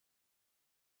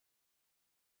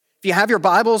If you have your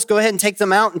Bibles, go ahead and take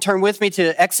them out and turn with me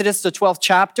to Exodus, the 12th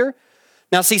chapter.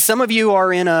 Now, see, some of you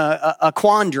are in a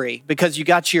quandary because you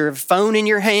got your phone in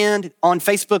your hand on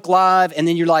Facebook Live, and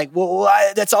then you're like, well,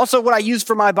 that's also what I use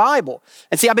for my Bible.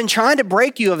 And see, I've been trying to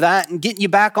break you of that and get you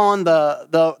back on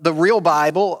the real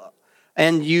Bible,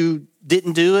 and you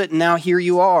didn't do it, and now here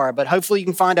you are. But hopefully you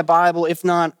can find a Bible. If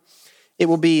not, it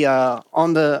will be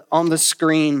on the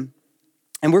screen.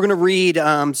 And we're going to read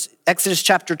Exodus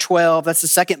chapter 12. That's the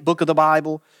second book of the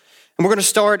Bible. And we're going to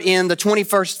start in the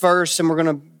 21st verse, and we're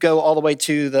going to go all the way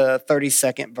to the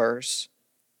 32nd verse.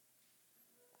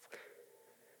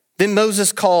 Then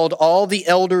Moses called all the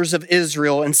elders of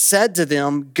Israel and said to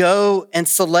them, "Go and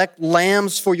select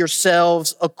lambs for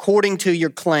yourselves according to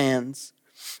your clans,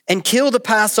 and kill the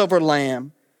Passover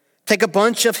lamb. Take a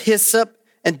bunch of hyssop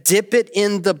and dip it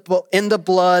in the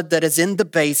blood that is in the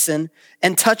basin,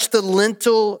 and touch the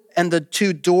lintel and the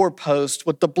 2 doorposts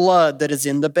with the blood that is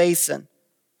in the basin.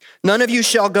 None of you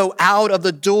shall go out of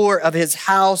the door of his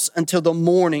house until the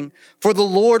morning, for the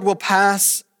Lord will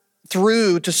pass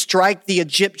through to strike the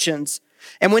Egyptians.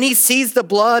 And when he sees the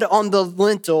blood on the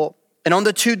lintel and on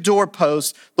the 2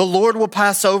 doorposts, the Lord will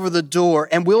pass over the door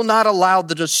and will not allow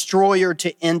the destroyer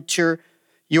to enter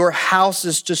your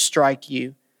houses to strike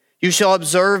you. You shall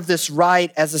observe this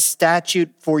rite as a statute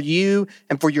for you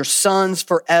and for your sons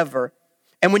forever.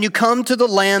 And when you come to the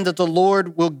land that the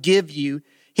Lord will give you,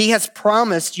 he has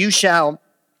promised you shall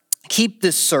keep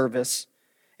this service.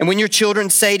 And when your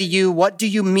children say to you, 'What do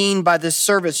you mean by this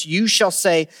service?' you shall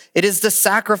say, 'It is the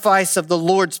sacrifice of the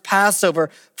Lord's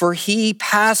Passover, for he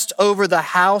passed over the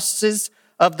houses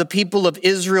of the people of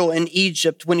Israel in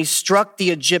Egypt when he struck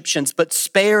the Egyptians, but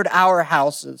spared our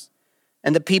houses.'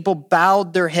 And the people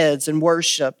bowed their heads and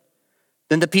worshiped.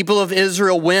 Then the people of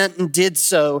Israel went and did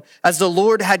so. As the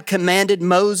Lord had commanded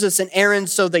Moses and Aaron,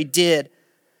 so they did.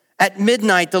 At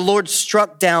midnight, the Lord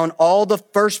struck down all the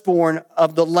firstborn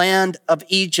of the land of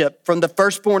Egypt, from the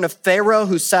firstborn of Pharaoh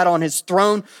who sat on his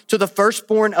throne to the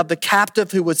firstborn of the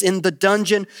captive who was in the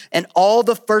dungeon, and all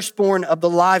the firstborn of the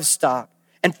livestock.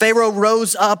 And Pharaoh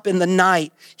rose up in the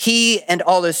night, he and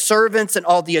all his servants and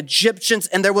all the Egyptians,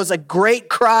 and there was a great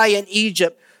cry in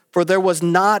Egypt, for there was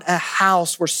not a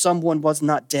house where someone was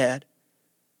not dead.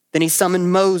 Then he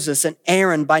summoned Moses and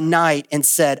Aaron by night and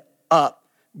said, 'Up.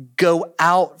 Go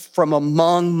out from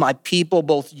among my people,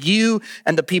 both you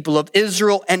and the people of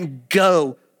Israel, and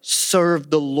go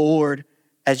serve the Lord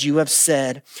as you have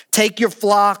said. Take your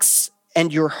flocks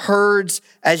and your herds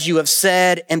as you have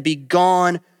said, and be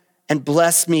gone, and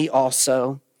bless me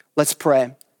also.'" Let's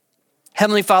pray.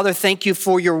 Heavenly Father, thank you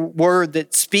for your word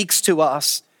that speaks to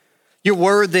us, your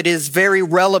word that is very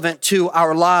relevant to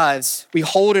our lives. We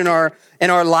hold in our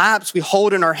laps, we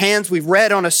hold in our hands, we've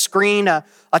read on a screen a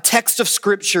text of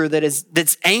scripture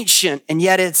that's ancient, and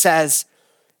yet it's as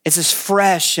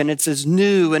fresh and it's as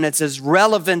new and it's as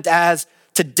relevant as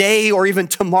today or even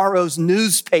tomorrow's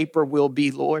newspaper will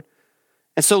be, Lord.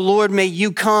 And so, Lord, may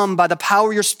you come by the power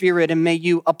of your Spirit and may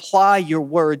you apply your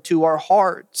word to our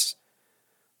hearts.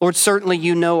 Lord, certainly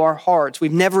you know our hearts.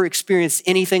 We've never experienced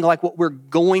anything like what we're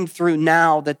going through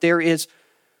now, that there is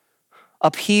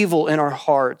upheaval in our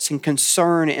hearts and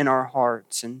concern in our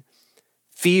hearts and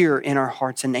fear in our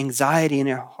hearts and anxiety in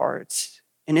our hearts.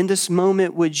 And in this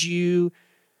moment, would you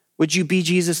be,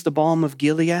 Jesus, the balm of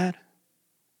Gilead?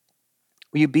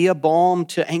 Will you be a balm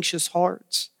to anxious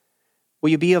hearts? Will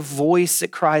you be a voice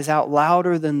that cries out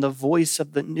louder than the voice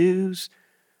of the news?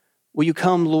 Will you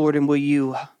come, Lord, and will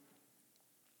you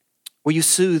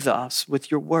soothe us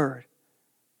with your word?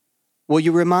 Will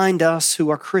you remind us who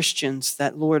are Christians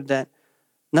that, Lord, that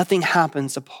nothing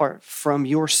happens apart from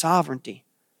your sovereignty,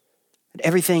 that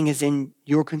everything is in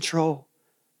your control,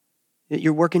 that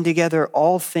you're working together,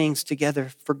 all things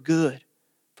together for good,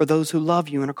 for those who love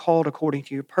you and are called according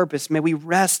to your purpose. May we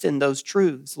rest in those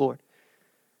truths, Lord.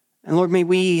 And Lord, may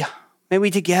we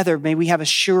together, may we have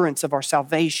assurance of our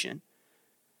salvation.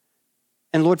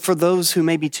 And Lord, for those who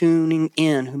may be tuning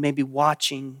in, who may be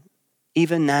watching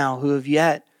even now, who have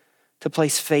yet to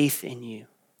place faith in you,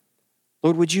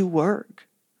 Lord, would you work?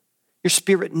 Your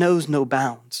Spirit knows no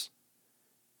bounds.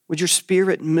 Would your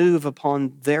Spirit move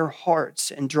upon their hearts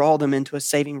and draw them into a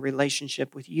saving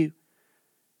relationship with you?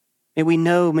 May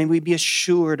we be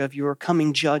assured of your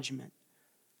coming judgment,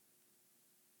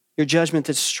 your judgment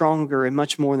that's stronger and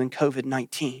much more than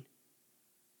COVID-19.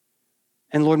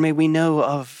 And Lord, may we know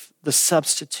of the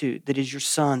substitute that is your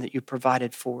Son that you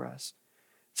provided for us.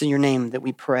 It's in your name that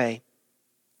we pray.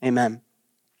 Amen.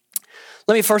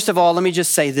 Let me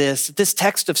just say this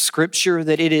text of scripture,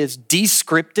 that it is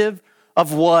descriptive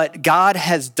of what God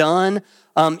has done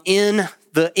in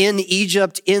the in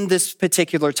Egypt in this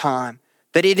particular time,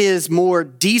 that it is more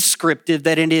descriptive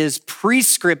than it is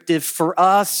prescriptive for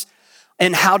us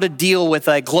and how to deal with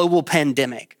a global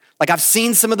pandemic. Like I've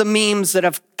seen some of the memes that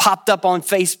have popped up on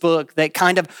Facebook that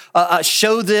kind of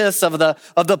show this of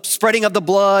the spreading of the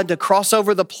blood to cross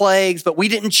over the plagues, but we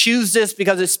didn't choose this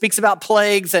because it speaks about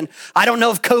plagues. And I don't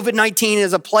know if COVID-19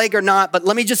 is a plague or not, but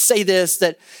let me just say this,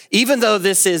 that even though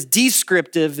this is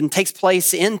descriptive and takes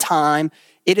place in time,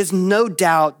 it is no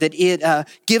doubt that it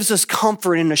gives us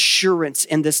comfort and assurance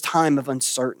in this time of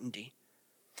uncertainty.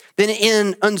 Then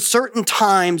in uncertain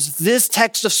times, this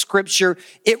text of scripture,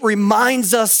 it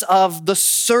reminds us of the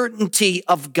certainty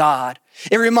of God.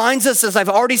 It reminds us, as I've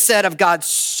already said, of God's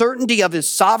certainty of his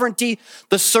sovereignty,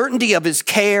 the certainty of his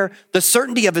care, the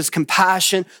certainty of his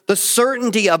compassion, the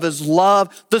certainty of his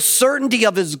love, the certainty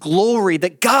of his glory,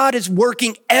 that God is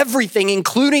working everything,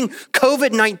 including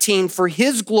COVID-19, for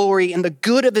his glory and the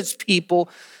good of his people.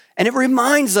 And it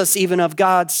reminds us even of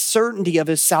God's certainty of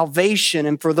his salvation.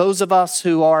 And for those of us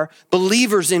who are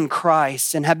believers in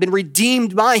Christ and have been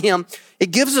redeemed by him,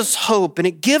 it gives us hope and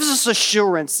it gives us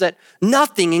assurance that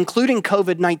nothing, including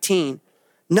COVID-19,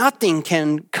 nothing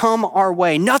can come our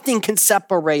way. Nothing can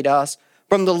separate us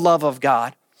from the love of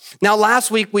God. Now,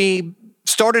 last week we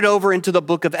started over into the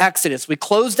book of Exodus. We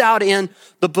closed out in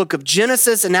the book of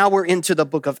Genesis, and now we're into the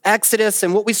book of Exodus.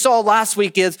 And what we saw last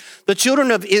week is the children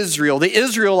of Israel, the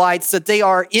Israelites, that they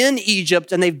are in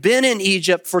Egypt, and they've been in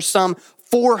Egypt for some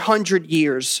 400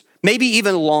 years, maybe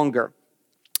even longer.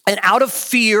 And out of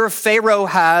fear, Pharaoh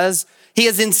has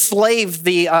enslaved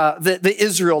the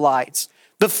Israelites.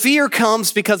 The fear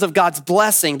comes because of God's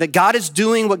blessing, that God is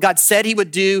doing what God said he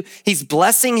would do. He's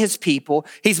blessing his people.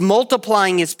 He's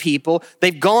multiplying his people.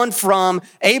 They've gone from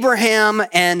Abraham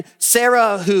and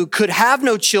Sarah, who could have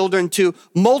no children, to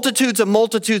multitudes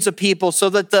of people, so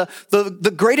that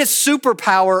the greatest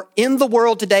superpower in the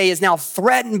world today is now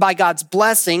threatened by God's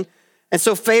blessing. And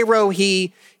so Pharaoh,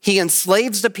 he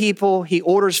enslaves the people. He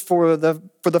orders for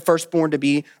the firstborn to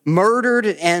be murdered,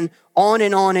 and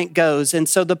on it goes. And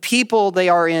so the people, they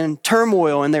are in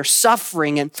turmoil and they're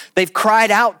suffering, and they've cried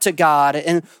out to God.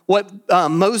 And what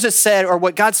Moses said, or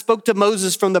what God spoke to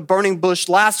Moses from the burning bush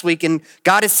last week, and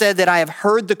God has said that I have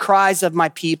heard the cries of my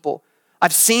people.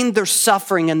 I've seen their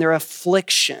suffering and their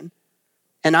affliction,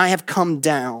 and I have come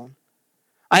down.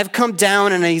 I have come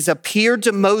down, and he's appeared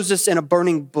to Moses in a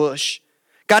burning bush.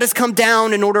 God has come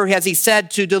down in order, as he said,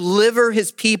 to deliver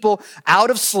his people out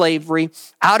of slavery,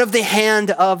 out of the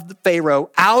hand of Pharaoh,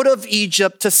 out of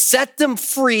Egypt, to set them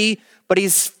free, but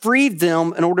he's freed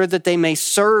them in order that they may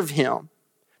serve him.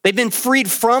 They've been freed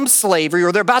from slavery,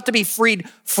 or they're about to be freed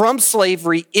from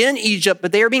slavery in Egypt,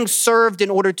 but they are being served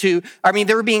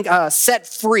they're being set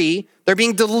free. They're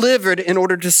being delivered in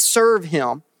order to serve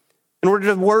him, in order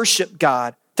to worship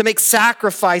God, to make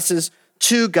sacrifices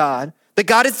to God. That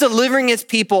God is delivering his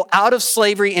people out of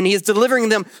slavery, and he is delivering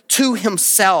them to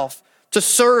himself, to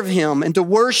serve him and to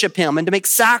worship him and to make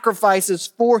sacrifices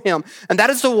for him. And that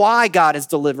is the why God is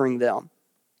delivering them.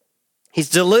 He's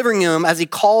delivering them as he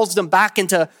calls them back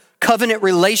into covenant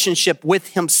relationship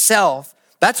with himself.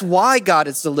 That's why God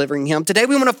is delivering him. Today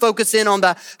we want to focus in on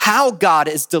the how God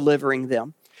is delivering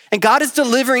them. And God is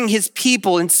delivering his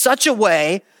people in such a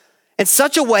way,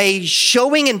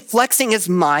 showing and flexing his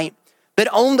might, that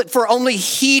only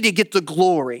he to get the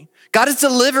glory. God is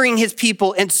delivering his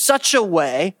people in such a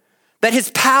way that his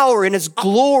power and his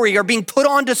glory are being put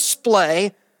on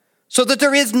display, so that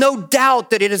there is no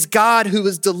doubt that it is God who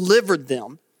has delivered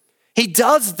them. He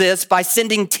does this by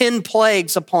sending 10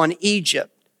 plagues upon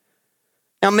Egypt.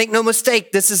 Now, make no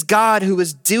mistake, this is God who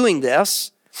is doing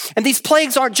this. And these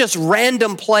plagues aren't just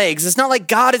random plagues. It's not like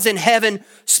God is in heaven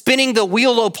spinning the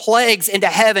wheel of plagues into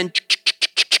heaven.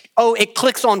 Oh, it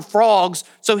clicks on frogs,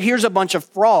 so here's a bunch of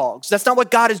frogs. That's not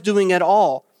what God is doing at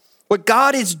all. What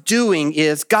God is doing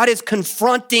is God is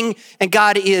confronting, and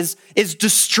God is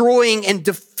destroying and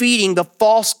defeating the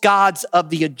false gods of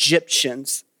the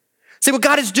Egyptians. See, what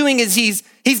God is doing is he's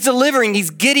delivering,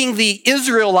 he's getting the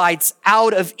Israelites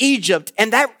out of Egypt,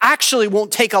 and that actually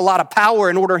won't take a lot of power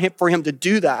in order for him to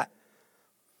do that.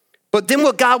 But then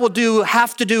what God will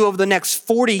have to do over the next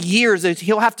 40 years is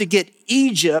he'll have to get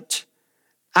Egypt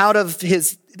out of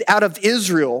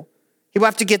Israel. He'll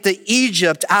have to get the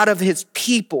Egypt out of his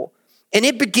people. And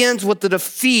it begins with the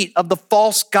defeat of the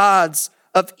false gods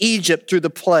of Egypt through the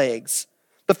plagues.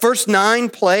 The first 9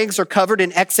 plagues are covered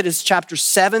in Exodus chapter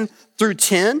 7 through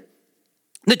 10.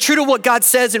 The true to what God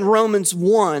says in Romans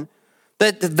 1,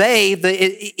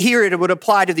 that here it would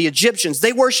apply to the Egyptians.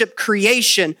 They worship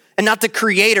creation and not the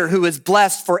creator who is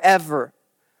blessed forever.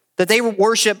 That they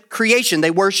worship creation.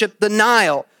 They worship the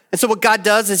Nile And so what God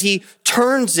does is he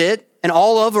turns it and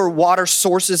all other water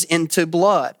sources into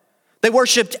blood. They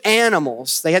worshiped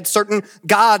animals. They had certain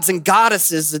gods and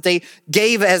goddesses that they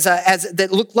gave that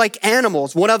looked like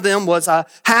animals. One of them was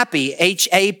Hapi,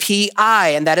 H-A-P-I,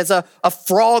 and that is a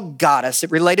frog goddess. It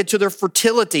related to their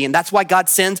fertility, and that's why God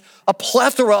sends a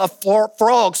plethora of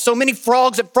frogs. So many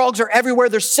frogs that frogs are everywhere.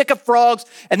 They're sick of frogs,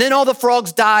 and then all the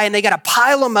frogs die, and they got to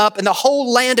pile them up, and the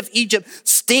whole land of Egypt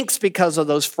stinks because of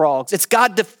those frogs. It's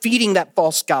God defeating that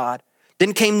false god.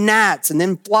 Then came gnats, and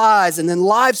then flies, and then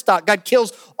livestock. God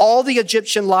kills all the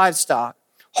Egyptian livestock,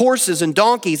 horses and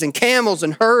donkeys and camels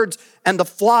and herds and the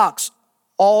flocks.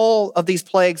 All of these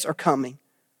plagues are coming.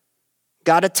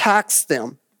 God attacks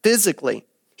them physically.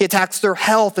 He attacks their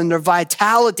health and their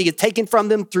vitality. It's taken from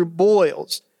them through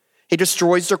boils. He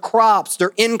destroys their crops,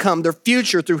 their income, their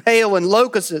future through hail and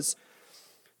locusts.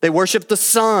 They worship the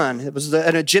sun. It was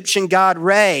an Egyptian god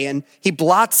Re, and he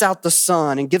blots out the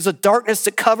sun and gives a darkness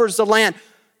that covers the land.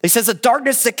 He says a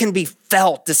darkness that can be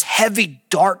felt, this heavy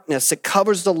darkness that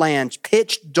covers the land,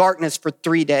 pitch darkness for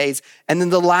 3 days, and then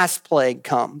the last plague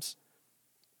comes.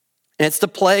 And it's the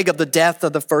plague of the death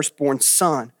of the firstborn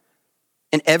son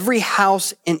in every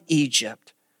house in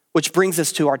Egypt, which brings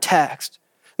us to our text.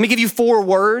 Let me give you 4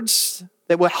 words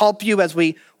that will help you as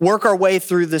we work our way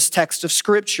through this text of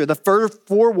Scripture. The first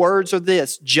 4 words are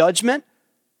this: judgment,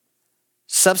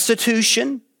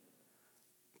 substitution,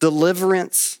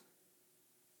 deliverance,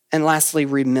 and lastly,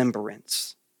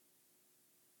 remembrance.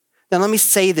 Now let me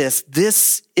say this.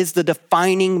 This is the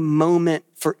defining moment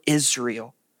for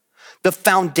Israel. The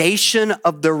foundation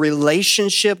of the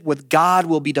relationship with God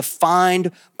will be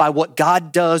defined by what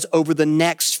God does over the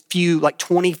next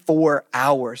 24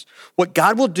 hours. What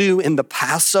God will do in the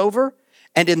Passover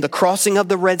and in the crossing of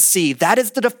the Red Sea, that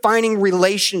is the defining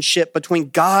relationship between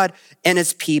God and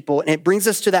his people. And it brings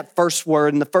us to that first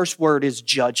word, and the first word is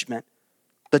judgment,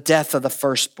 the death of the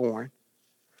firstborn.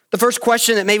 The first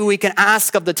question that maybe we can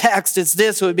ask of the text is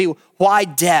this: it would be, why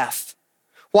death?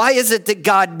 Why is it that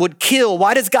God would kill?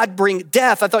 Why does God bring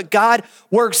death? I thought God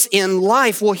works in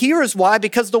life. Well, here is why: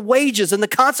 because the wages and the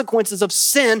consequences of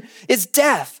sin is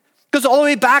death. It goes all the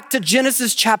way back to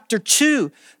Genesis chapter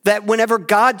 2, that whenever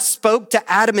God spoke to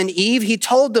Adam and Eve, he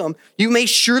told them, you may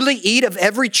surely eat of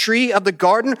every tree of the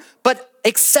garden, but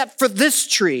except for this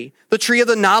tree, the tree of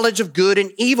the knowledge of good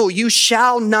and evil, you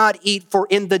shall not eat, for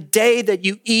in the day that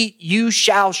you eat, you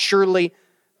shall surely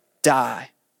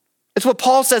die. It's what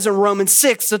Paul says in Romans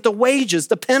 6, that the wages,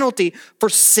 the penalty for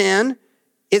sin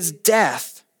is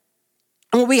death.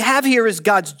 And what we have here is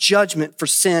God's judgment for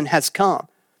sin has come.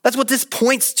 That's what this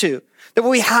points to. That what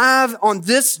we have on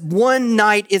this one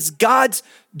night is God's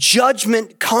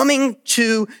judgment coming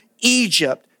to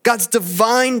Egypt, God's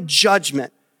divine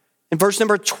judgment. In verse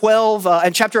number 12,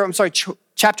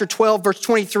 chapter 12, verse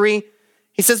 23,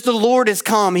 he says, the Lord has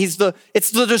come. It's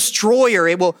the destroyer.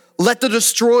 It will let the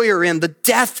destroyer in, the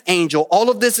death angel.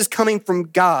 All of this is coming from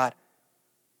God.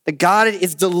 That God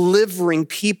is delivering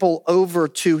people over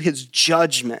to his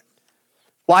judgment.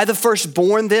 Why the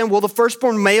firstborn then? Well, the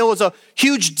firstborn male is a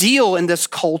huge deal in this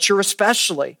culture,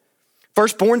 especially.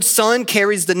 Firstborn son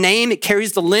carries the name, it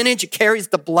carries the lineage, it carries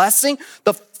the blessing.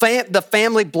 The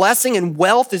family blessing and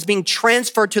wealth is being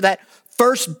transferred to that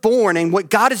firstborn. And what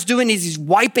God is doing is he's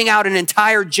wiping out an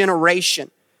entire generation.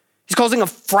 He's causing a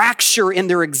fracture in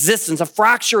their existence, a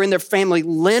fracture in their family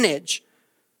lineage.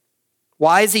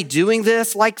 Why is he doing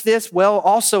this like this? Well,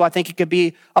 also I think it could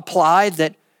be applied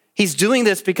that he's doing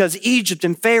this because Egypt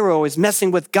and Pharaoh is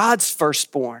messing with God's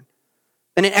firstborn.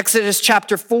 And in Exodus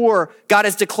chapter 4, God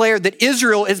has declared that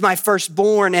Israel is my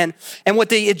firstborn. And what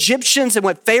the Egyptians and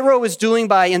what Pharaoh is doing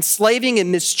by enslaving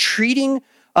and mistreating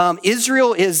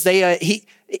Israel is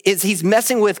he's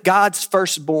messing with God's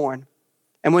firstborn.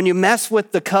 And when you mess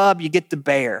with the cub, you get the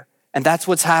bear. And that's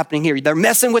what's happening here. They're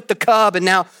messing with the cub and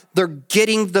now they're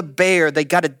getting the bear. They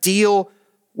got to deal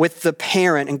with the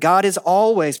parent. And God is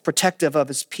always protective of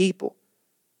his people.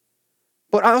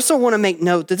 But I also want to make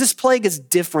note that this plague is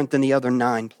different than the other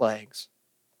 9 plagues.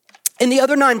 In the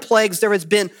other 9 plagues, there has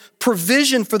been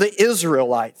provision for the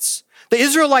Israelites. The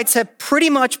Israelites have pretty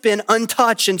much been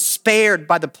untouched and spared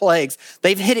by the plagues.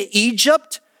 They've hit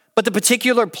Egypt, but the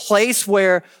particular place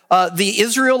where the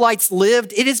Israelites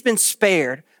lived, it has been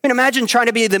spared. I mean, imagine trying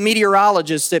to be the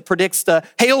meteorologist that predicts the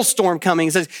hailstorm coming.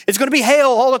 It says, it's going to be hail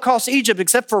all across Egypt,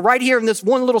 except for right here in this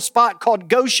one little spot called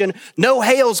Goshen. No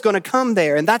hail's going to come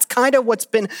there. And that's kind of what's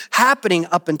been happening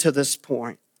up until this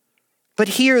point. But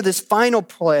here, this final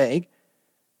plague,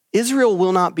 Israel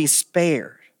will not be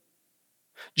spared.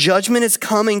 Judgment is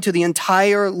coming to the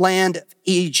entire land of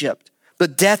Egypt. the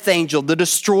death angel, the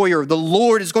destroyer, the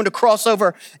Lord is going to cross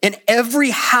over. In every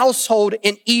household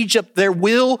in Egypt, there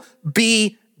will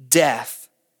be death.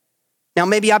 Now,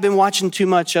 maybe I've been watching too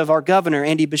much of our governor,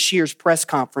 Andy Beshear's press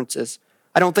conferences.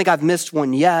 I don't think I've missed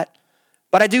one yet,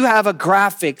 but I do have a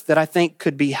graphic that I think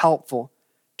could be helpful.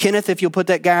 Kenneth, if you'll put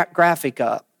that graphic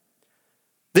up.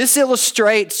 This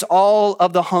illustrates all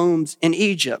of the homes in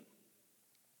Egypt.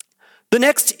 The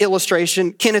next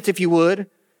illustration, Kenneth, if you would,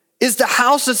 is the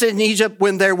houses in Egypt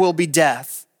when there will be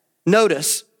death.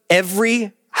 Notice,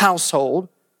 every household,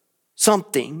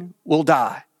 something will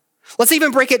die. Let's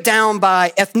even break it down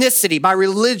by ethnicity, by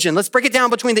religion. Let's break it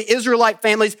down between the Israelite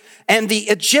families and the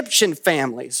Egyptian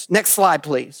families. Next slide,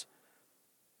 please.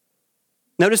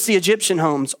 Notice the Egyptian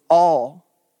homes, all.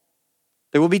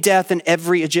 There will be death in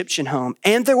every Egyptian home,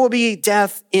 and there will be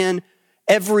death in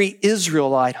every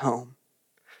Israelite home.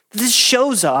 This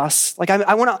shows us,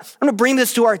 I want to bring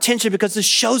this to our attention because this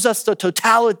shows us the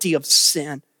totality of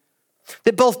sin.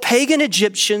 That both pagan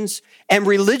Egyptians and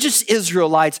religious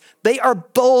Israelites, they are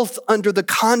both under the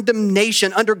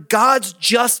condemnation, under God's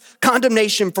just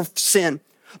condemnation for sin.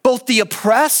 Both the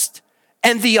oppressed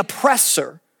and the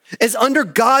oppressor is under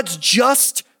God's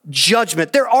just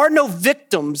judgment. There are no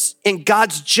victims in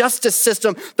God's justice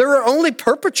system. There are only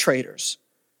perpetrators.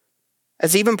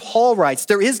 As even Paul writes,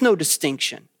 there is no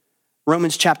distinction.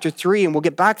 Romans chapter 3, and we'll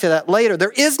get back to that later.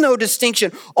 There is no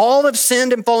distinction. All have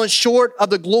sinned and fallen short of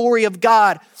the glory of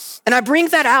God. And I bring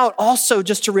that out also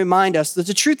just to remind us that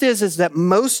the truth is that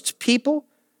most people,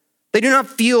 they do not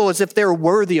feel as if they're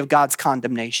worthy of God's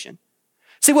condemnation.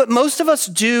 See, what most of us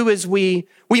do is we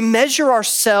measure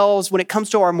ourselves when it comes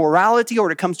to our morality or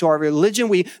when it comes to our religion.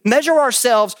 We measure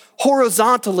ourselves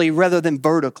horizontally rather than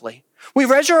vertically. We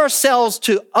measure ourselves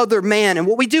to other man. And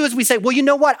what we do is we say, well, you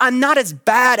know what? I'm not as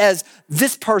bad as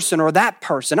this person or that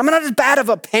person. I'm not as bad of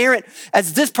a parent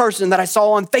as this person that I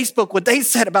saw on Facebook, what they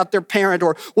said about their parent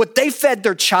or what they fed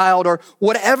their child or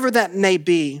whatever that may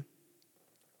be.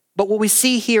 But what we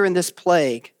see here in this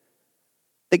plague,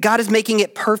 that God is making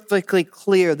it perfectly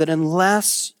clear that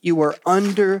unless you are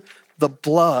under the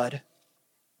blood,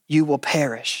 you will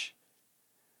perish.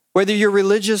 Whether you're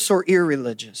religious or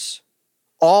irreligious,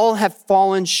 all have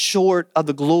fallen short of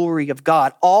the glory of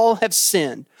God. All have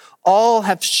sinned. All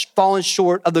have fallen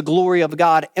short of the glory of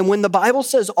God. And when the Bible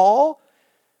says all,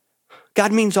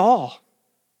 God means all.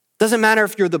 Doesn't matter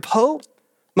if you're the Pope,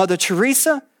 Mother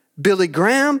Teresa, Billy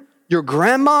Graham, your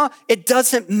grandma, it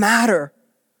doesn't matter.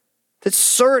 That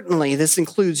certainly this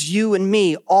includes you and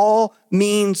me. All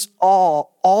means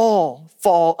all. All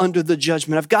fall under the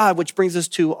judgment of God, which brings us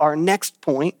to our next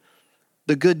point.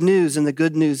 The good news, and the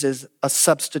good news is a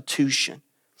substitution.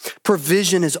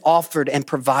 Provision is offered and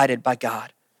provided by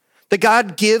God. That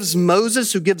God gives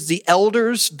Moses, who gives the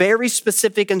elders, very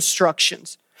specific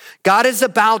instructions. God is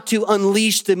about to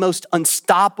unleash the most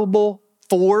unstoppable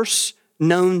force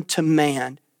known to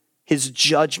man, his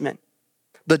judgment,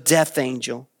 the death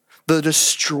angel, the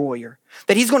destroyer.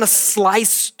 That he's going to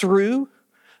slice through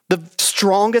the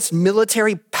strongest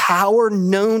military power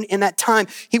known in that time.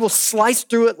 He will slice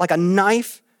through it like a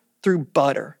knife through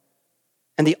butter.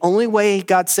 And the only way,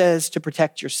 God says, to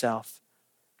protect yourself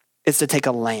is to take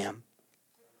a lamb.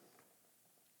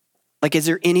 Like, is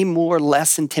there any more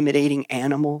less intimidating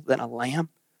animal than a lamb?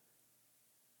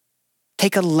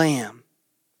 Take a lamb,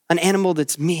 an animal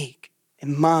that's meek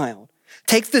and mild.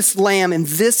 Take this lamb, and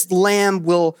this lamb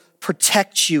will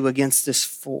protect you against this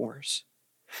force.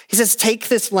 He says, take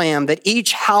this lamb, that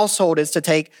each household is to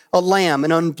take a lamb,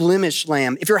 an unblemished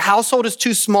lamb. If your household is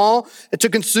too small to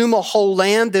consume a whole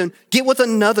lamb, then get with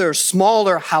another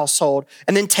smaller household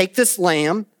and then take this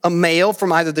lamb, a male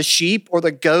from either the sheep or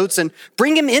the goats, and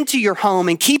bring him into your home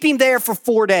and keep him there for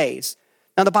 4 days.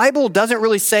 Now, the Bible doesn't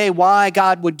really say why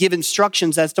God would give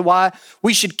instructions as to why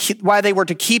they were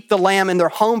to keep the lamb in their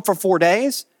home for 4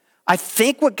 days. I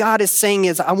think what God is saying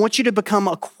is, I want you to become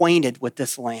acquainted with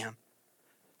this lamb.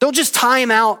 Don't just tie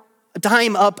him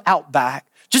up out back.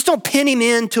 Just don't pin him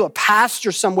into a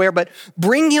pasture somewhere, but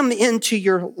bring him into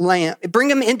your land, bring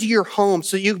him into your home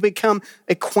so you become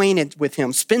acquainted with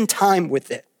him. Spend time with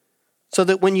it so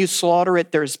that when you slaughter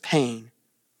it, there's pain.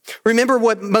 Remember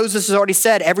what Moses has already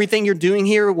said. Everything you're doing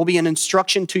here will be an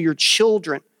instruction to your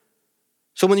children.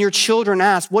 So when your children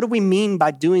ask, what do we mean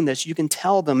by doing this? You can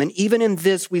tell them. And even in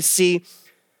this, we see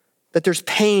that there's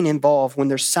pain involved when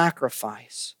there's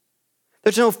sacrifice.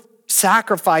 There's no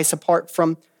sacrifice apart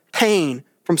from pain,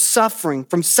 from suffering,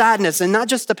 from sadness, and not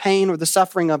just the pain or the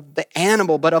suffering of the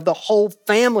animal, but of the whole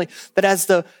family. That as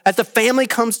the family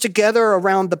comes together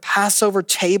around the Passover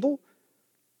table,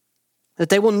 that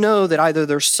they will know that either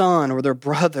their son or their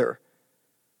brother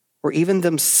or even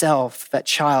themselves, that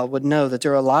child, would know that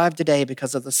they're alive today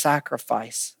because of the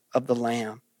sacrifice of the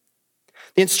lamb.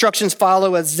 The instructions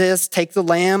follow as this: take the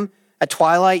lamb. At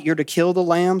twilight, you're to kill the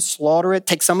lamb, slaughter it,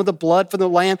 take some of the blood from the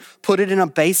lamb, put it in a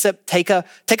basin, take a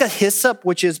hyssop,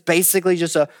 which is basically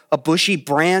just a bushy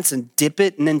branch, and dip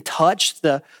it, and then touch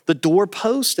the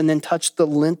doorpost, and then touch the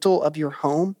lintel of your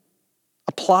home.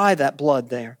 Apply that blood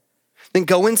there. Then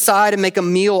go inside and make a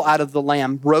meal out of the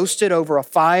lamb. Roast it over a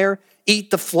fire.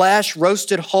 Eat the flesh,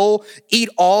 roast it whole. Eat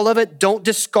all of it. Don't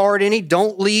discard any.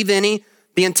 Don't leave any.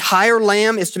 The entire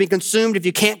lamb is to be consumed. If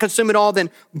you can't consume it all, then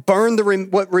burn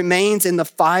what remains in the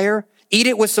fire. Eat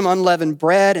it with some unleavened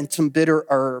bread and some bitter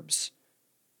herbs.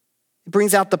 It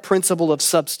brings out the principle of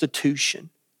substitution.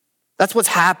 That's what's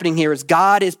happening here, is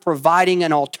God is providing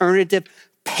an alternative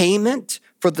payment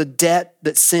for the debt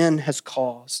that sin has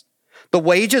caused. The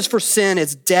wages for sin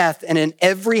is death, and in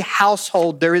every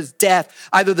household there is death,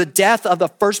 either the death of the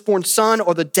firstborn son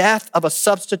or the death of a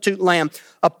substitute lamb.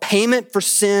 A payment for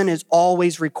sin is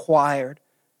always required.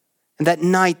 And that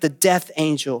night, the death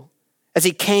angel, as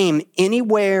he came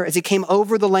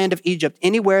over the land of Egypt,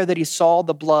 anywhere that he saw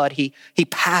the blood, he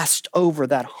passed over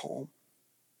that home.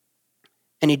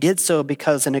 And he did so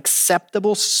because an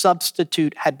acceptable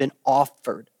substitute had been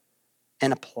offered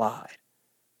and applied.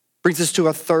 Brings us to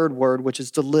a third word, which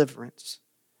is deliverance.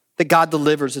 That God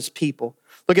delivers his people.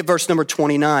 Look at verse number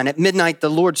 29. At midnight, the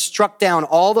Lord struck down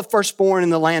all the firstborn in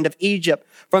the land of Egypt,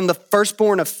 from the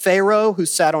firstborn of Pharaoh, who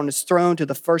sat on his throne, to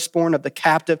the firstborn of the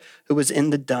captive who was in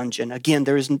the dungeon. Again,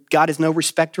 God is no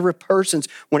respecter of persons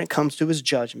when it comes to his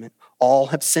judgment. All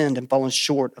have sinned and fallen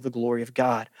short of the glory of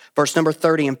God. Verse number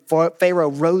 30, and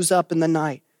Pharaoh rose up in the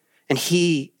night, and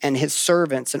he and his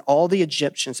servants and all the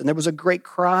Egyptians, and there was a great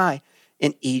cry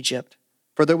in Egypt,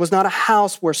 for there was not a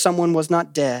house where someone was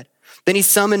not dead. Then he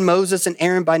summoned Moses and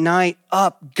Aaron by night.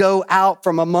 Up, go out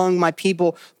from among my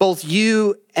people, both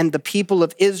you and the people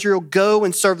of Israel. Go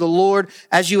and serve the Lord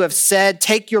as you have said.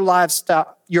 Take your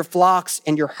livestock, your flocks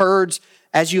and your herds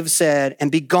as you have said,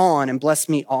 and be gone and bless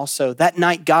me also. That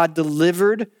night God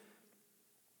delivered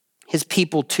his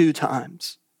people 2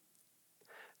 times.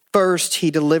 First,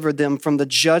 he delivered them from the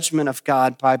judgment of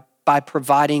God by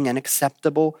providing an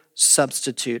acceptable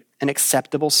substitute, an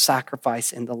acceptable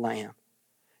sacrifice in the lamb.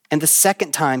 And the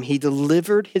second time he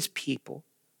delivered his people,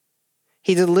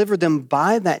 he delivered them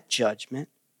by that judgment.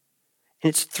 And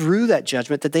it's through that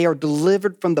judgment that they are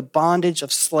delivered from the bondage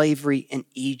of slavery in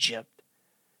Egypt.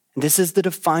 And this is the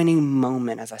defining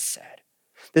moment, as I said.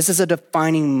 This is a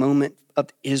defining moment of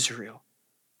Israel,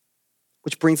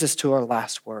 which brings us to our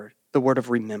last word, the word of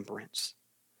remembrance.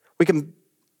 We can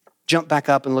jump back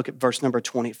up and look at verse number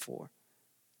 24.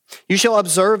 You shall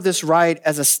observe this rite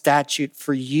as a statute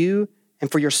for you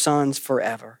and for your sons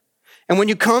forever. And when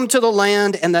you come to the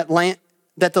land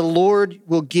that the Lord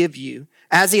will give you,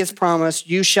 as he has promised,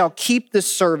 you shall keep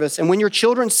this service. And when your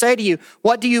children say to you,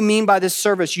 what do you mean by this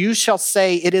service? You shall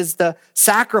say, it is the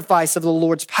sacrifice of the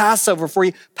Lord's Passover, for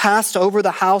he passed over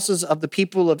the houses of the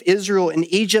people of Israel in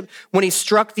Egypt when he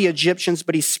struck the Egyptians,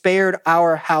 but he spared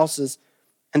our houses.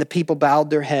 And the people bowed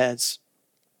their heads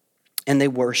and they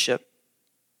worshiped.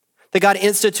 That God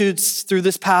institutes through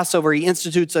this Passover, he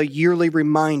institutes a yearly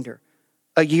reminder,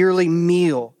 a yearly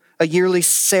meal, a yearly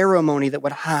ceremony that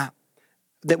would happen.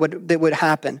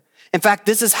 In fact,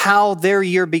 this is how their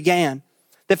year began.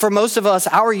 That for most of us,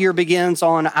 our year begins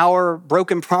on our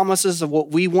broken promises of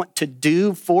what we want to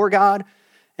do for God.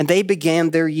 And they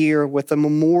began their year with a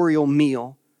memorial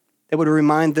meal that would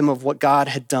remind them of what God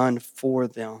had done for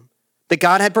them. That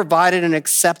God had provided an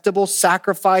acceptable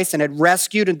sacrifice and had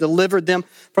rescued and delivered them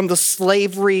from the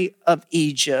slavery of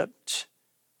Egypt.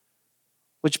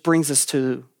 Which brings us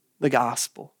to the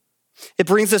gospel. It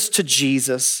brings us to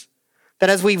Jesus. That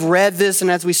as we've read this and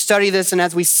as we study this and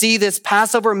as we see this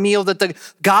Passover meal, that the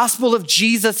gospel of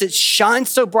Jesus, it shines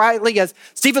so brightly, as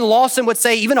Stephen Lawson would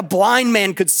say, even a blind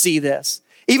man could see this.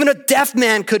 Even a deaf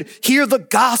man could hear the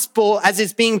gospel as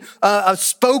it's being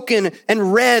spoken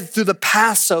and read through the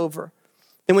Passover.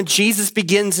 And when Jesus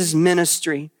begins his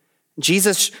ministry,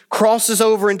 Jesus crosses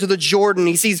over into the Jordan.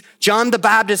 He sees John the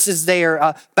Baptist is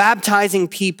there, baptizing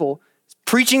people,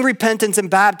 preaching repentance and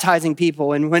baptizing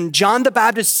people. And when John the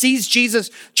Baptist sees Jesus,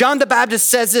 John the Baptist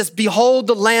says this, behold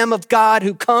the Lamb of God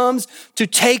who comes to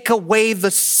take away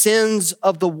the sins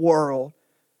of the world.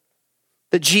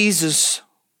 That Jesus,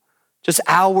 just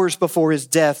hours before his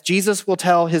death, Jesus will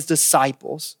tell his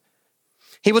disciples,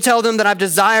 he will tell them that I've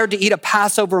desired to eat a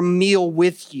Passover meal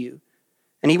with you.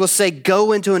 And he will say,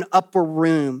 go into an upper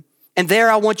room. And there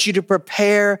I want you to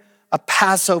prepare a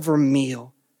Passover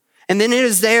meal. And then it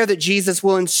is there that Jesus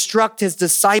will instruct his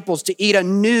disciples to eat a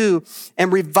new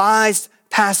and revised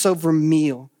Passover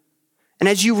meal. And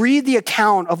as you read the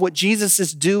account of what Jesus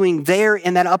is doing there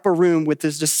in that upper room with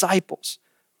his disciples,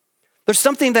 there's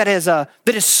something that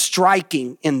is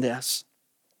striking in this.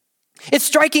 It's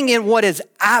striking in what is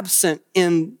absent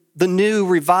in the new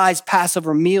revised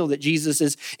Passover meal that Jesus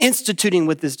is instituting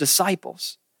with his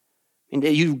disciples. And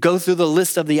you go through the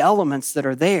list of the elements that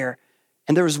are there,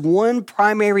 and there's one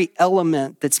primary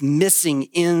element that's missing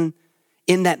in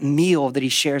that meal that he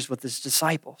shares with his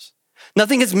disciples.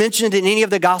 Nothing is mentioned in any of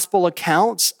the gospel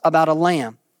accounts about a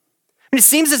lamb. And it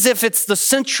seems as if it's the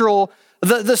central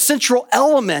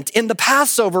element in the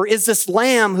Passover is this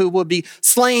lamb who will be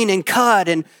slain and cut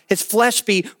and his flesh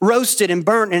be roasted and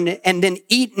burnt and then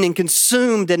eaten and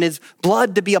consumed and his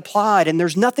blood to be applied. And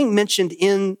there's nothing mentioned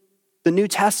in the New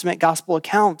Testament gospel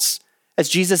accounts as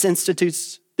Jesus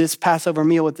institutes this Passover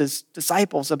meal with his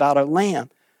disciples about a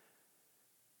lamb.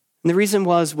 And the reason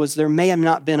was there may have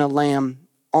not been a lamb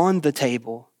on the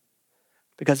table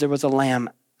because there was a lamb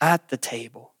at the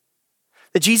table.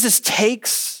 That Jesus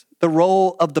takes the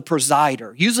role of the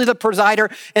presider. Usually the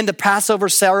presider in the Passover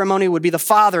ceremony would be the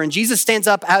father, and Jesus stands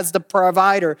up as the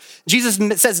provider. Jesus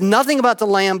says nothing about the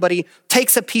lamb, but he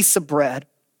takes a piece of bread,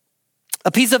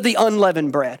 a piece of the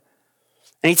unleavened bread.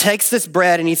 And he takes this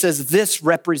bread and he says, this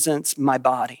represents my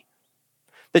body.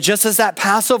 That just as that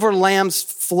Passover lamb's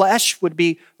flesh would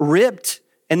be ripped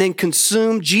and then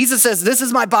consumed, Jesus says, this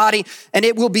is my body and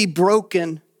it will be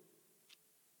broken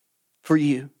for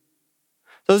you.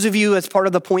 Those of you as part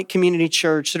of the Point Community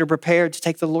Church that are prepared to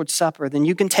take the Lord's Supper, then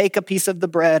you can take a piece of the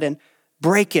bread and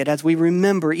break it as we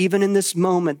remember, even in this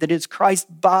moment, that it's Christ's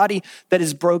body that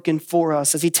is broken for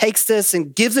us. As he takes this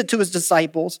and gives it to his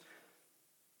disciples,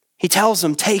 he tells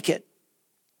them, take it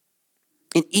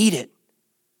and eat it.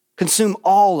 Consume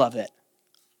all of it.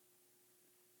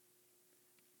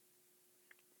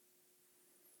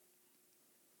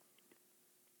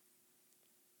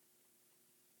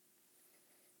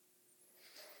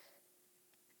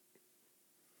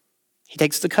 He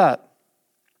takes the cup.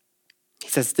 He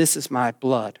says, this is my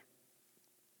blood.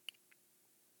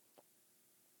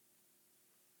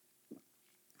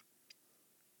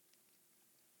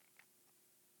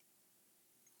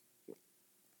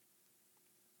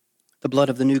 The blood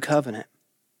of the new covenant.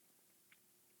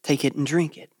 Take it and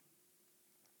drink it.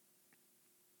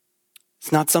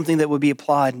 It's not something that would be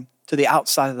applied to the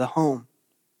outside of the home,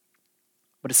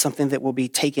 but it's something that will be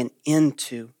taken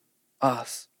into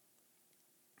us.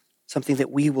 Something that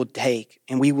we will take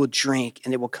and we will drink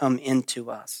and it will come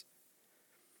into us.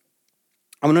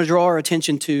 I'm going to draw our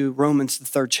attention to Romans, the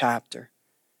 3rd chapter.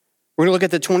 We're going to look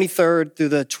at the 23rd through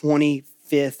the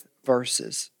 25th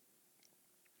verses.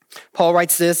 Paul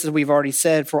writes this, as we've already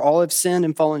said, for all have sinned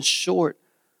and fallen short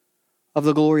of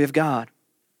the glory of God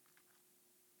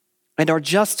and are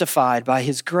justified by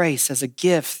his grace as a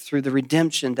gift through the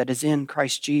redemption that is in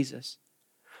Christ Jesus,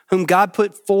 whom God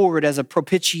put forward as a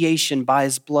propitiation by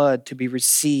his blood to be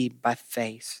received by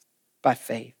faith. I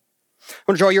want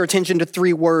to draw your attention to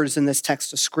 3 words in this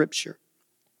text of scripture.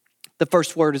 The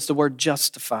first word is the word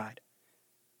justified.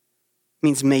 It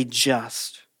means made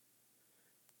just.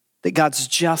 That God's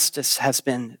justice has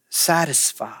been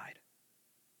satisfied.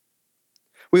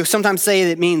 We sometimes say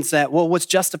that it means that, well, what's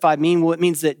justified mean? Well, it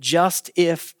means that just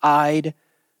if I'd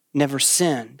never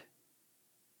sinned.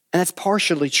 And that's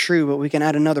partially true, but we can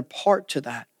add another part to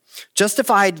that. Just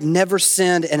if I'd never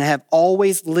sinned and have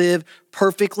always lived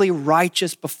perfectly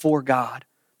righteous before God.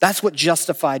 That's what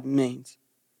justified means.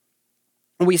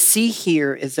 What we see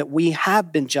here is that we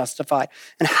have been justified.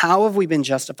 And how have we been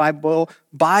justified? Well,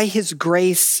 by his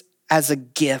grace as a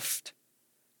gift.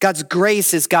 God's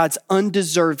grace is God's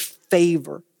undeserved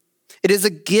favor. It is a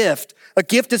gift. A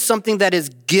gift is something that is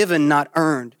given, not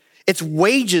earned. Its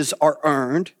wages are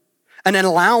earned. An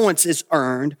allowance is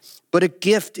earned, but a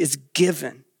gift is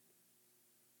given.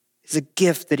 It's a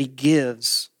gift that he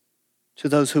gives to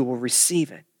those who will receive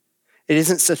it. It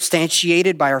isn't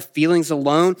substantiated by our feelings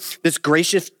alone. This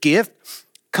gracious gift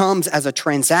comes as a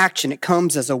transaction. It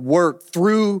comes as a work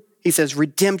through, he says,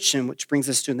 redemption, which brings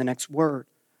us to the next word.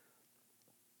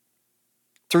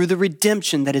 Through the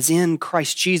redemption that is in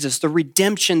Christ Jesus, the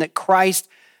redemption that Christ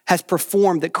has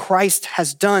performed, that Christ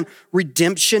has done.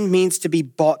 Redemption means to be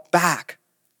bought back,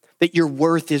 that your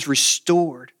worth is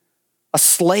restored. A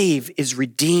slave is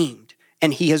redeemed,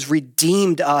 and he has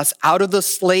redeemed us out of the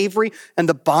slavery and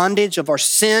the bondage of our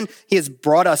sin. He has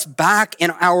brought us back,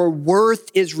 and our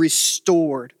worth is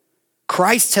restored.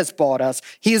 Christ has bought us.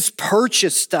 He has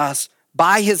purchased us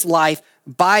by his life,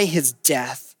 by his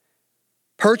death.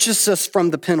 purchased us from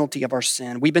the penalty of our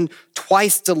sin. We've been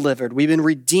twice delivered. We've been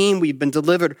redeemed. We've been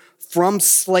delivered from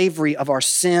slavery of our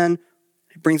sin.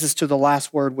 It brings us to the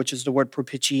last word, which is the word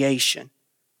propitiation,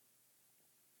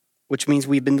 which means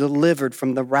we've been delivered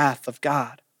from the wrath of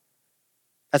God.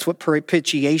 That's what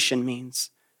propitiation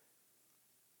means,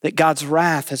 that God's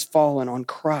wrath has fallen on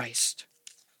Christ,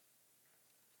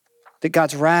 that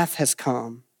God's wrath has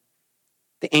come.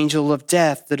 The angel of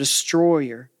death, the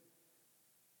destroyer,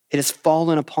 it has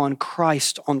fallen upon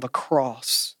Christ on the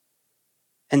cross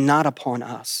and not upon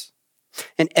us.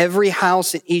 In every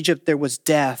house in Egypt, there was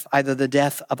death, either the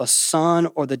death of a son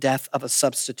or the death of a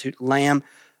substitute lamb.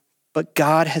 But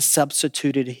God has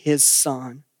substituted his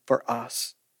son for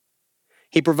us.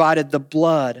 He provided the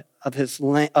blood of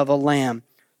a lamb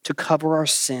to cover our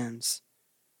sins.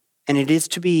 And it is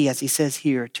to be, as he says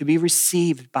here, to be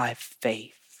received by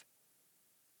faith.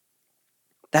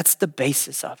 That's the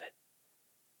basis of it.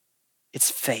 It's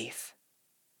faith.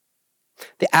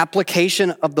 The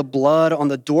application of the blood on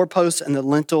the doorpost and the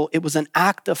lintel, it was an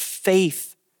act of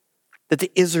faith that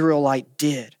the Israelite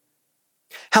did.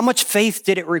 How much faith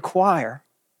did it require?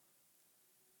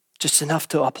 Just enough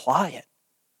to apply it.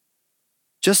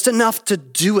 Just enough to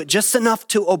do it, just enough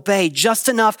to obey, just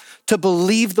enough to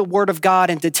believe the word of God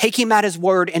and to take him at his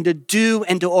word and to do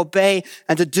and to obey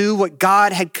and to do what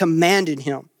God had commanded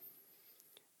him.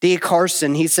 D.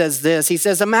 Carson, he says this, he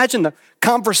says, imagine the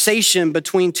conversation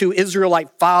between two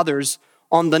Israelite fathers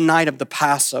on the night of the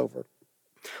Passover.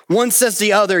 One says to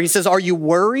the other, he says, are you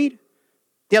worried?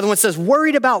 The other one says,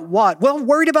 worried about what? Well,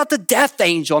 worried about the death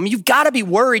angel. I mean, you've got to be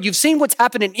worried. You've seen what's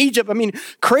happened in Egypt. I mean,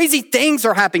 crazy things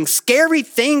are happening. Scary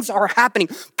things are happening.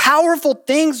 Powerful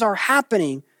things are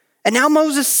happening. And now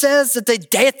Moses says that the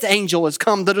death angel has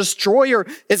come. The destroyer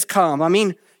has come. I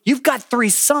mean, you've got 3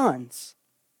 sons,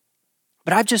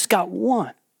 but I've just got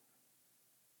one.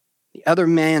 The other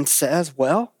man says,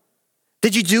 well,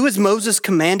 did you do as Moses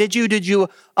commanded you? Did you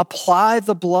apply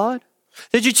the blood?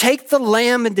 Did you take the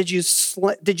lamb and did you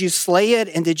slay it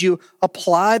and did you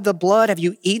apply the blood? Have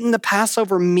you eaten the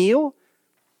Passover meal?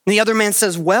 And the other man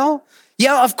says, well,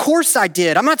 yeah, of course I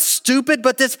did. I'm not stupid,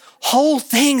 but this whole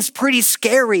thing's pretty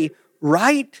scary,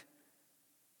 right?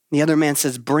 And the other man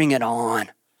says, bring it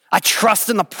on. I trust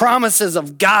in the promises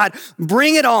of God.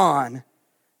 Bring it on.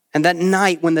 And that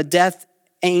night when the death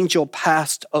angel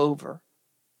passed over,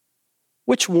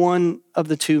 which one of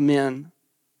the 2 men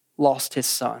lost his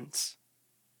sons?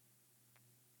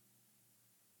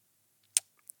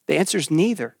 The answer is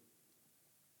neither.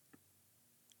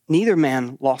 Neither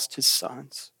man lost his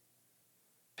sons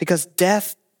because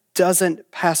death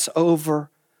doesn't pass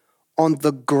over on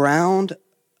the ground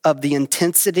of the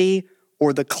intensity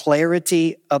or the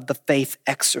clarity of the faith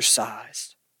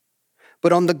exercised,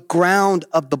 but on the ground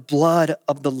of the blood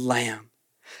of the Lamb.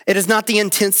 It is not the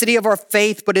intensity of our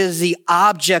faith, but it is the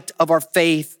object of our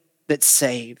faith that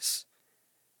saves.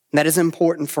 And that is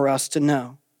important for us to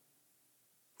know,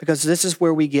 because this is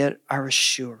where we get our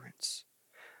assurance.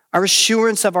 Our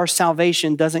assurance of our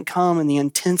salvation doesn't come in the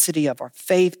intensity of our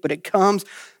faith, but it comes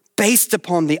based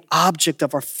upon the object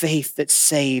of our faith that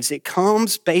saves. It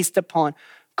comes based upon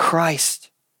Christ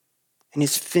and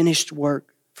his finished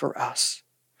work for us.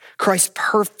 Christ's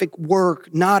perfect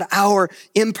work, not our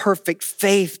imperfect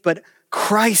faith, but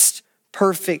Christ's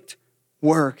perfect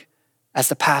work as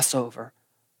the Passover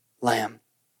lamb.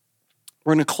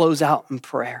 We're going to close out in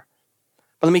prayer.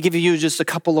 But let me give you just a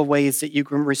couple of ways that you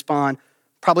can respond.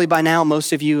 Probably by now,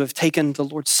 most of you have taken the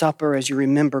Lord's Supper as you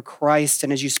remember Christ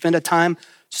and as you spend a time,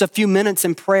 just a few minutes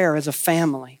in prayer as a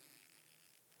family.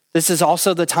 This is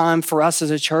also the time for us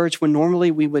as a church when normally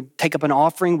we would take up an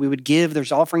offering, we would give.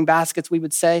 There's offering baskets, we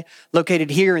would say, located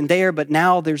here and there, but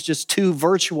now there's just 2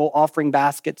 virtual offering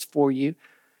baskets for you.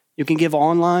 You can give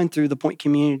online through the Point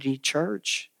Community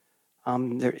Church.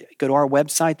 Go to our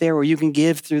website there, or you can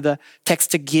give through the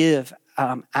Text to Give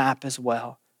app as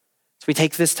well. So we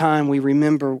take this time, we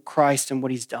remember Christ and what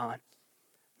he's done.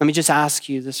 Let me just ask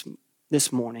you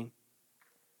this morning,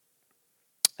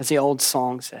 as the old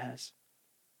song says,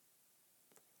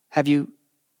 have you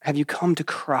come to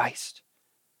Christ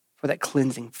for that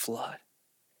cleansing flood?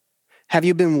 Have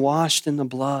you been washed in the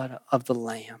blood of the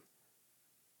Lamb?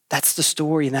 That's the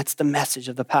story and that's the message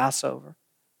of the Passover.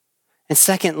 And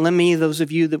second, those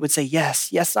of you that would say,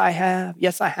 yes, I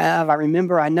have. I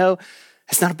remember, I know.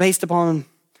 It's not based upon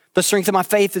the strength of my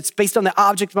faith. It's based on the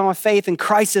object of my faith, and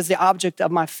Christ is the object of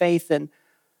my faith. And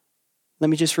let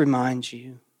me just remind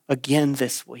you again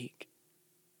this week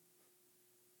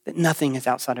that nothing is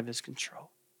outside of his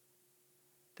control.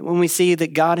 That when we see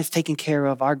that God has taken care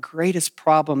of our greatest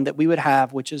problem that we would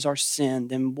have, which is our sin,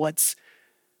 then what's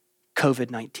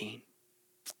COVID-19?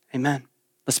 Amen.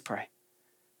 Let's pray.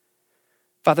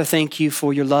 Father, thank you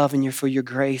for your love and for your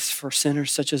grace for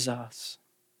sinners such as us.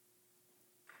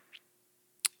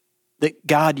 That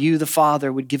God, you the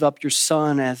Father, would give up your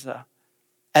Son as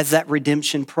that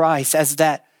redemption price, as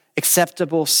that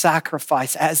acceptable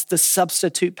sacrifice, as the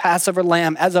substitute Passover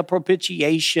lamb, as a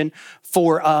propitiation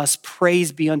for us.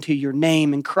 Praise be unto your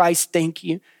name. And Christ, thank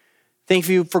you. Thank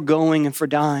you for going and for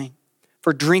dying,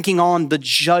 for drinking on the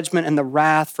judgment and the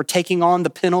wrath, for taking on the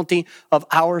penalty of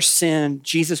our sin.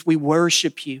 Jesus, we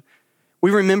worship you. We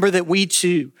remember that we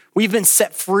too, we've been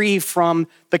set free from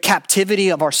the captivity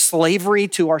of our slavery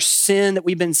to our sin, that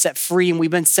we've been set free, and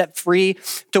we've been set free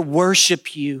to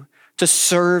worship you, to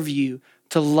serve you,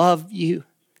 to love you,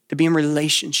 to be in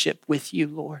relationship with you,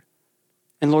 Lord.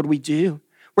 And Lord, we do.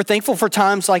 We're thankful for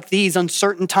times like these,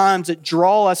 uncertain times that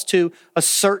draw us to a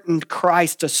certain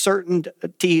Christ, a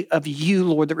certainty of you,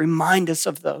 Lord, that remind us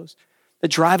of those, that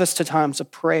drive us to times of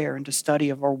prayer and to study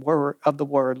of the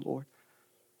word, Lord.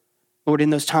 Lord,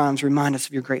 in those times, remind us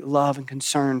of your great love and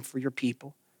concern for your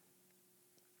people.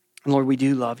 And Lord, we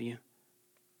do love you.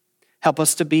 Help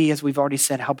us to be, as we've already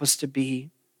said, help us to be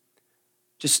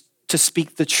just to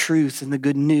speak the truth and the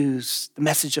good news, the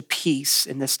message of peace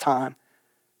in this time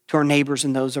to our neighbors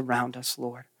and those around us,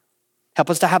 Lord.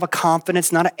 Help us to have a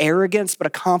confidence, not an arrogance, but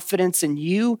a confidence in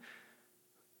you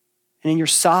and in your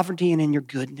sovereignty and in your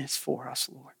goodness for us,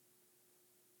 Lord.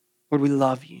 Lord, we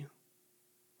love you.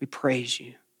 We praise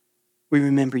you. We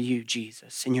remember you,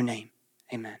 Jesus. In your name,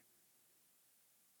 amen.